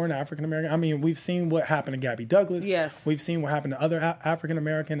thing for an African American. I mean, we've seen what happened to Gabby Douglas. Yes. We've seen what happened to other African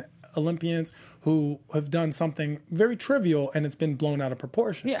American Olympians who have done something very trivial and it's been blown out of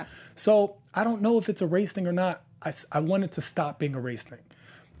proportion. Yeah. So I don't know if it's a race thing or not. I want it to stop being a race thing.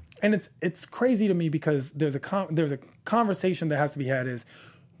 And it's crazy to me because there's a conversation that has to be had is,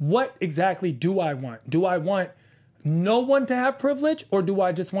 what exactly do I want? Do I want no one to have privilege, or do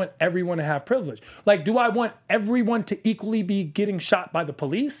I just want everyone to have privilege? Like, do I want everyone to equally be getting shot by the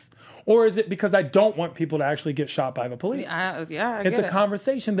police? Or is it because I don't want people to actually get shot by the police? I It's get a it.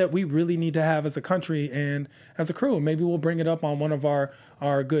 conversation that we really need to have as a country and as a crew. Maybe we'll bring it up on one of our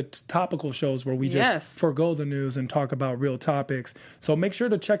good topical shows where we just Yes. forgo the news and talk about real topics. So make sure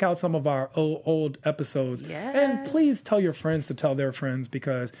to check out some of our old episodes. Yes. And please tell your friends to tell their friends,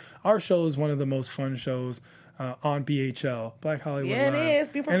 because our show is one of the most fun shows on BHL, Black Hollywood Yeah, it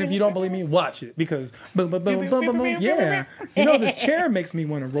Live. is. And if you don't believe me, watch it, because boom, boom, boom, boom, boom, boom. Yeah. You know, this chair makes me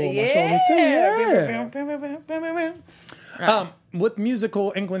want to roll my shoulders too. Yeah. With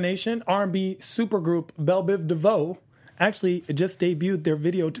musical inclination, R&B supergroup Belle Biv DeVoe actually just debuted their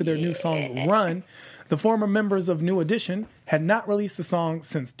video to their new song, Run. The former members of New Edition had not released the song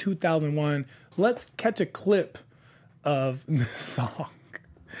since 2001. Let's catch a clip of this song.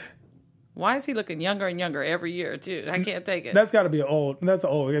 Why is he looking younger and younger every year, too? I can't take it. That's got to be old. That's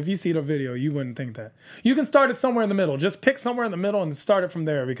old. If you see the video, you wouldn't think that. You can start it somewhere in the middle. Just pick somewhere in the middle and start it from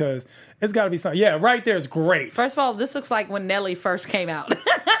there because it's got to be something. Yeah, right there is great. First of all, this looks like when Nelly first came out.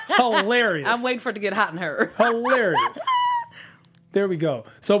 Hilarious. I'm waiting for it to get hot in her. Hilarious. There we go.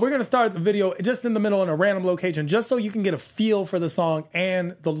 So we're going to start the video just in the middle in a random location just so you can get a feel for the song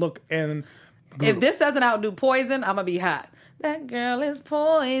and the look and group. If this doesn't outdo Poison, I'm going to be hot. That girl is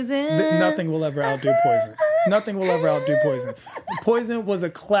Poison. Nothing will ever outdo Poison. Nothing will ever outdo Poison. Poison was a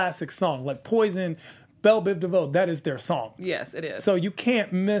classic song. Like Poison, Belle Biv DeVoe, that is their song. Yes, it is. So you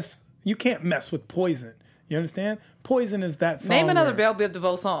can't mess with Poison. You understand? Poison is that song. Name another Belle Biv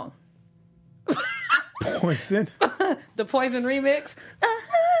DeVoe song. Poison. The Poison remix.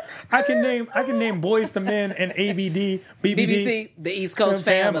 I can name Boys to Men and ABD, BBD. BBC, the East Coast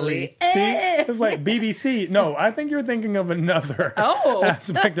Family. See? It's like BBC. No, I think you're thinking of another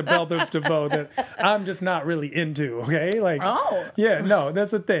aspect of Belle Biv DeVoe that I'm just not really into, okay? Like, yeah, no,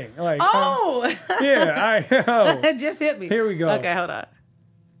 that's the thing. Like, It just hit me. Here we go. Okay, hold on.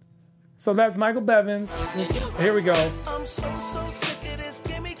 So that's Michael Bevins. Here we go. I'm so sick of this.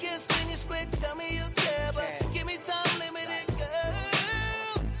 Give me kiss, then you split. Tell me you care, but give me time limited,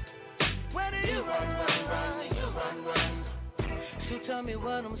 girl. Where do you run? So tell me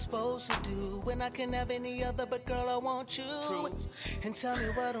what I'm supposed to do when I can have any other, but girl, I want you. And tell me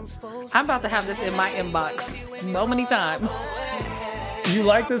what I'm supposed to I'm about to have this in my inbox so many times. You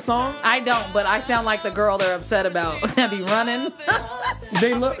like this song? I don't, but I sound like the girl they're upset about. I be running.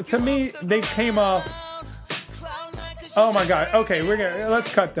 They look to me. They came off. Oh my God. Okay,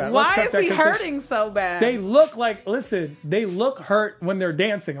 let's cut that. Why Let's cut is he that, hurting so bad? They look like. Listen, they look hurt when they're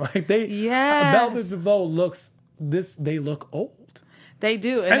dancing. Like they. Yes. Belle Biv DeVoe looks. They look old. They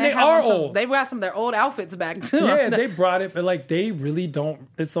do, And they are old. They got some of their old outfits back too. Yeah, they brought it, but like they really don't.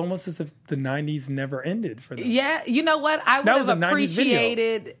 It's almost as if the '90s never ended for them. Yeah, you know what? I would That was have a 90s video.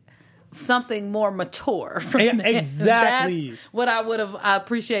 appreciated something more mature from them. Exactly. That's what I would have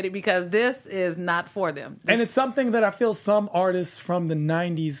appreciated because this is not for them. And it's something that I feel some artists from the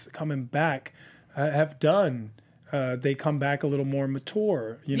 '90s coming back have done. They come back a little more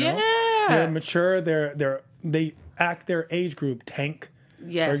mature. You know, Yeah. they're mature. They act their age group. Tank,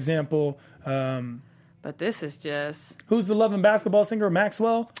 Yes. for example. But this is just Who's the Love and Basketball singer?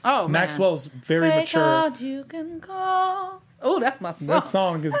 Maxwell. Oh, man. Maxwell's very Pray mature. God you can call. Oh, that's my song. That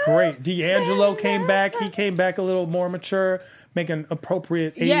song is great. D'Angelo came back. He came back a little more mature, making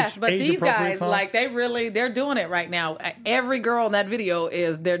appropriate age. Yes, but these age-appropriate guys, songs. like, they're doing it right now. Every girl in that video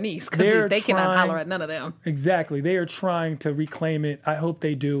is their niece They're because they cannot trying- holler at none of them. Exactly. They are trying to reclaim it. I hope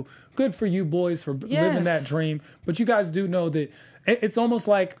they do. Good for you boys for living that dream. But you guys do know that it's almost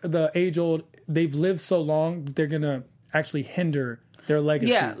like the age old, they've lived so long that they're going to actually hinder their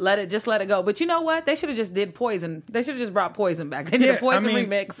legacy. Yeah, let it go. But you know what? They should have just did Poison. They should have just brought Poison back. They did a Poison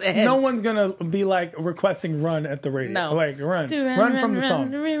remix. And no one's going to be like requesting Run at the radio. No. Like run from the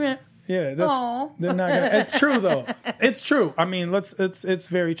song. Yeah, Aw. they're not gonna, it's true though. It's true. I mean, it's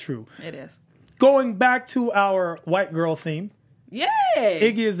very true. It is. Going back to our white girl theme, Yay!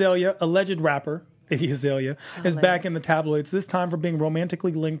 Iggy Azalea, alleged rapper Iggy Azalea, is back in the tabloids, this time for being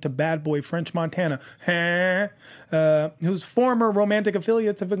romantically linked to bad boy French Montana, whose former romantic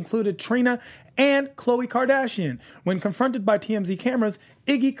affiliates have included Trina and Khloe Kardashian. When confronted by TMZ cameras,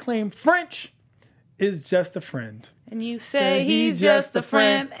 Iggy claimed French is just a friend. And you say he's just a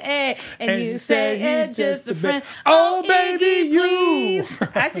friend. Hey. And you say he's just a friend. Oh, baby, Iggy, you. please.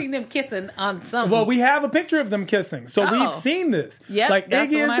 I seen them kissing on some. Well, we have a picture of them kissing, so we've seen this. Yep, like that's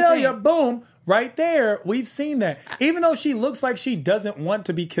the Iggy one I Azalea, seen. boom, right there. We've seen that. Even though she looks like she doesn't want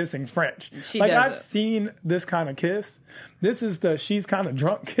to be kissing French, She like I've doesn't. seen this kind of kiss. This is the she's kind of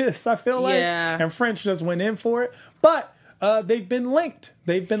drunk kiss. I feel like, Yeah. and French just went in for it, but. They've been linked.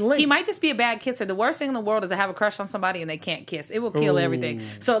 He might just be a bad kisser. The worst thing in the world is to have a crush on somebody and they can't kiss. It will kill everything.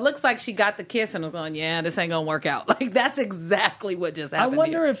 So it looks like she got the kiss and was going, yeah, this ain't gonna work out. Like that's exactly what just I happened.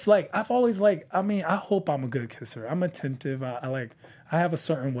 wonder here. if like I've always like. I mean, I hope I'm a good kisser. I'm attentive. I have a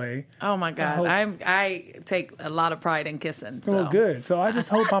certain way. Oh my God, hope- I take a lot of pride in kissing. So. Well, good. So I just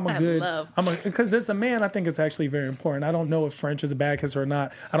hope I'm a I good. love- Because as a man, I think it's actually very important. I don't know if French is a bad kisser or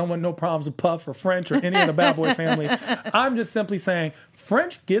not. I don't want no problems with Puff or French or any of the Bad Boy family. I'm just simply saying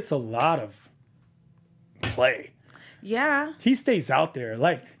French gets a lot of play. Yeah. He stays out there.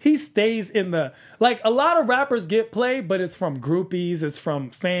 Like, he stays in the... Like, a lot of rappers get play, but it's from groupies, it's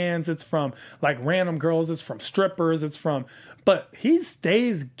from fans, it's from, like, random girls, it's from strippers, it's from... But he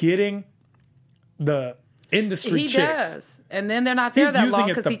stays getting the industry He chicks. does. And then they're not there He's that using long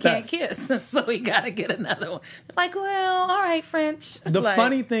it because the he can't best. kiss. So he got to get another one. Like, well, all right, French. The Like,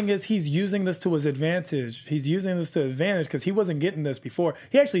 funny thing is he's using this to his advantage. He's using this to advantage because he wasn't getting this before.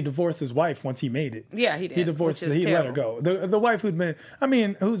 He actually divorced his wife once he made it. Yeah, he did. He divorced. which is He let her terrible. go. The wife who's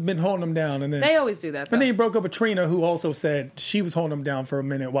been holding him down, and then They always do that, though. And then he broke up with Trina, who also said she was holding him down for a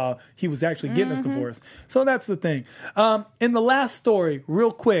minute while he was actually getting his divorce. So that's the thing. In the last story,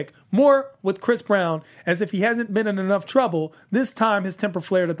 real quick, more with Chris Brown, as if he hasn't been in enough trouble. This time, his temper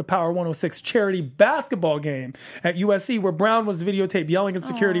flared at the Power 106 charity basketball game at USC, where Brown was videotaped yelling at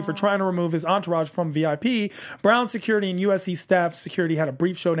security for trying to remove his entourage from VIP. Brown security and USC staff security had a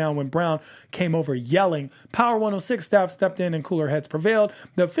brief showdown when Brown came over yelling. Power 106 staff stepped in and cooler heads prevailed.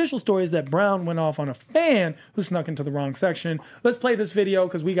 The official story is that Brown went off on a fan who snuck into the wrong section. Let's play this video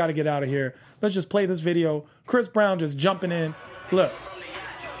because we got to get out of here. Let's just play this video. Chris Brown just jumping in. Look.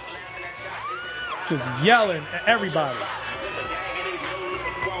 Just yelling at everybody.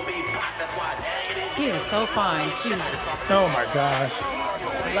 He is so fine. Jesus. Oh my gosh.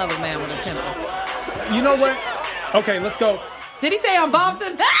 I love a man with a temper. So, you know what? Okay, let's go. Did he say I'm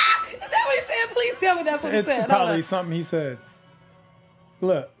Bompton? Is that what he said? Please tell me that's what he It's said. Hold probably on. something he said.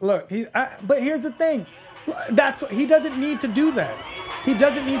 Look. But here's the thing. He doesn't need to do that. He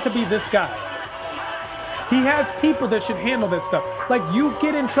doesn't need to be this guy. He has people that should handle this stuff. Like, you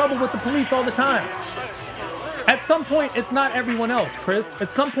get in trouble with the police all the time. At some point, it's not everyone else, Chris.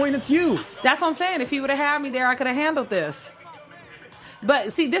 At some point, it's you. That's what I'm saying. If he would have had me there, I could have handled this.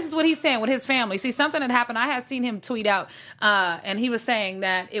 But see, this is what he's saying with his family. See, something had happened. I had seen him tweet out, and he was saying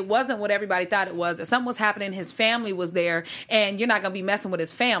that it wasn't what everybody thought it was. That something was happening. His family was there, and you're not going to be messing with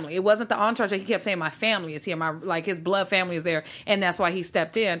his family. It wasn't the entourage. He kept saying, "My family is here. His blood family is there," and that's why he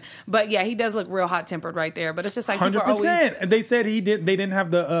stepped in. But yeah, he does look real hot tempered right there. But it's just like people are always 100%. They said they didn't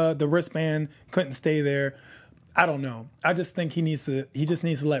have the wristband, couldn't stay there. I don't know. I just think he just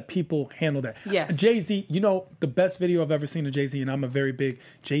needs to let people handle that. Yes. Jay-Z, the best video I've ever seen of Jay-Z, and I'm a very big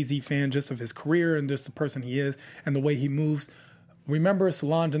Jay-Z fan just of his career and just the person he is and the way he moves. Remember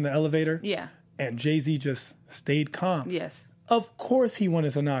Solange in the elevator? Yeah. And Jay-Z just stayed calm. Yes. Of course he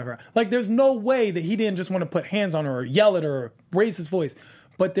wanted to knock her out. Like, there's no way that he didn't just want to put hands on her or yell at her or raise his voice.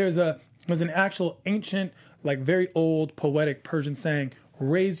 But there's an actual ancient, like very old poetic Persian saying,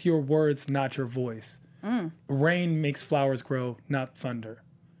 raise your words, not your voice. Rain makes flowers grow, not thunder.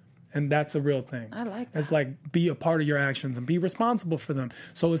 And that's a real thing. I like that. It's like, be a part of your actions and be responsible for them.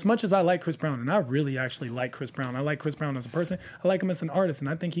 So as much as I like Chris Brown, and I really actually like Chris Brown, I like Chris Brown as a person, I like him as an artist, and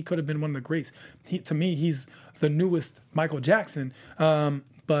I think he could have been one of the greats. To me, he's the newest Michael Jackson.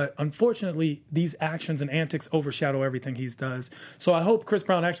 But unfortunately, these actions and antics overshadow everything he does. So I hope Chris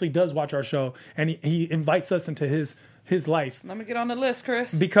Brown actually does watch our show, and he invites us into his life. Let me get on the list,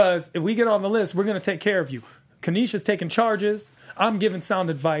 Chris. Because if we get on the list, we're going to take care of you. Kanisha's taking charges. I'm giving sound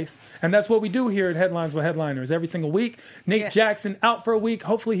advice. And that's what we do here at Headlines with Headliners every single week. Nate Yes. Jackson out for a week.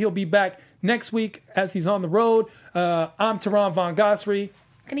 Hopefully he'll be back next week as he's on the road. I'm Tehran Von Gossry.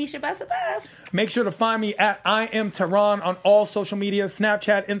 Kanisha Bass. Make sure to find me at I Am Tehran on all social media,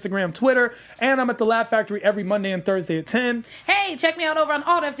 Snapchat, Instagram, Twitter. And I'm at the Laugh Factory every Monday and Thursday at 10. Hey, check me out over on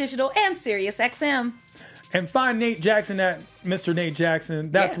All Def Digital and SiriusXM. And find Nate Jackson at Mr. Nate Jackson.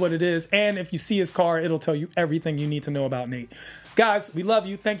 That's Yes. what it is. And if you see his car, it'll tell you everything you need to know about Nate. Guys, we love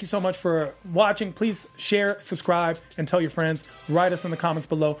you. Thank you so much for watching. Please share, subscribe, and tell your friends. Write us in the comments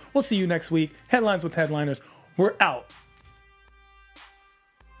below. We'll see you next week. Headlines with Headliners. We're out.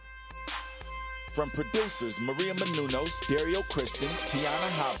 From producers Maria Menounos, Dario Kristen, Tiana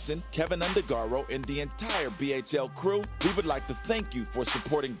Hobson, Kevin Undergaro, and the entire BHL crew, we would like to thank you for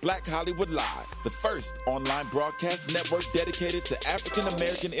supporting Black Hollywood Live, the first online broadcast network dedicated to African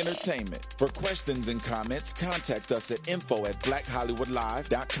American entertainment. For questions and comments, contact us at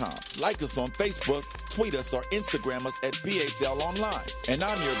info@blackhollywoodlive.com. Like us on Facebook, tweet us, or Instagram us at BHL Online. And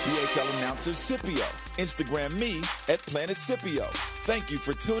I'm your BHL announcer, Scipio. Instagram me at Planet Scipio. Thank you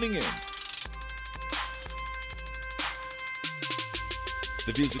for tuning in.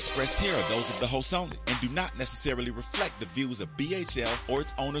 The views expressed here are those of the hosts only and do not necessarily reflect the views of BHL or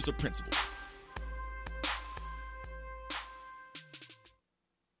its owners or principals.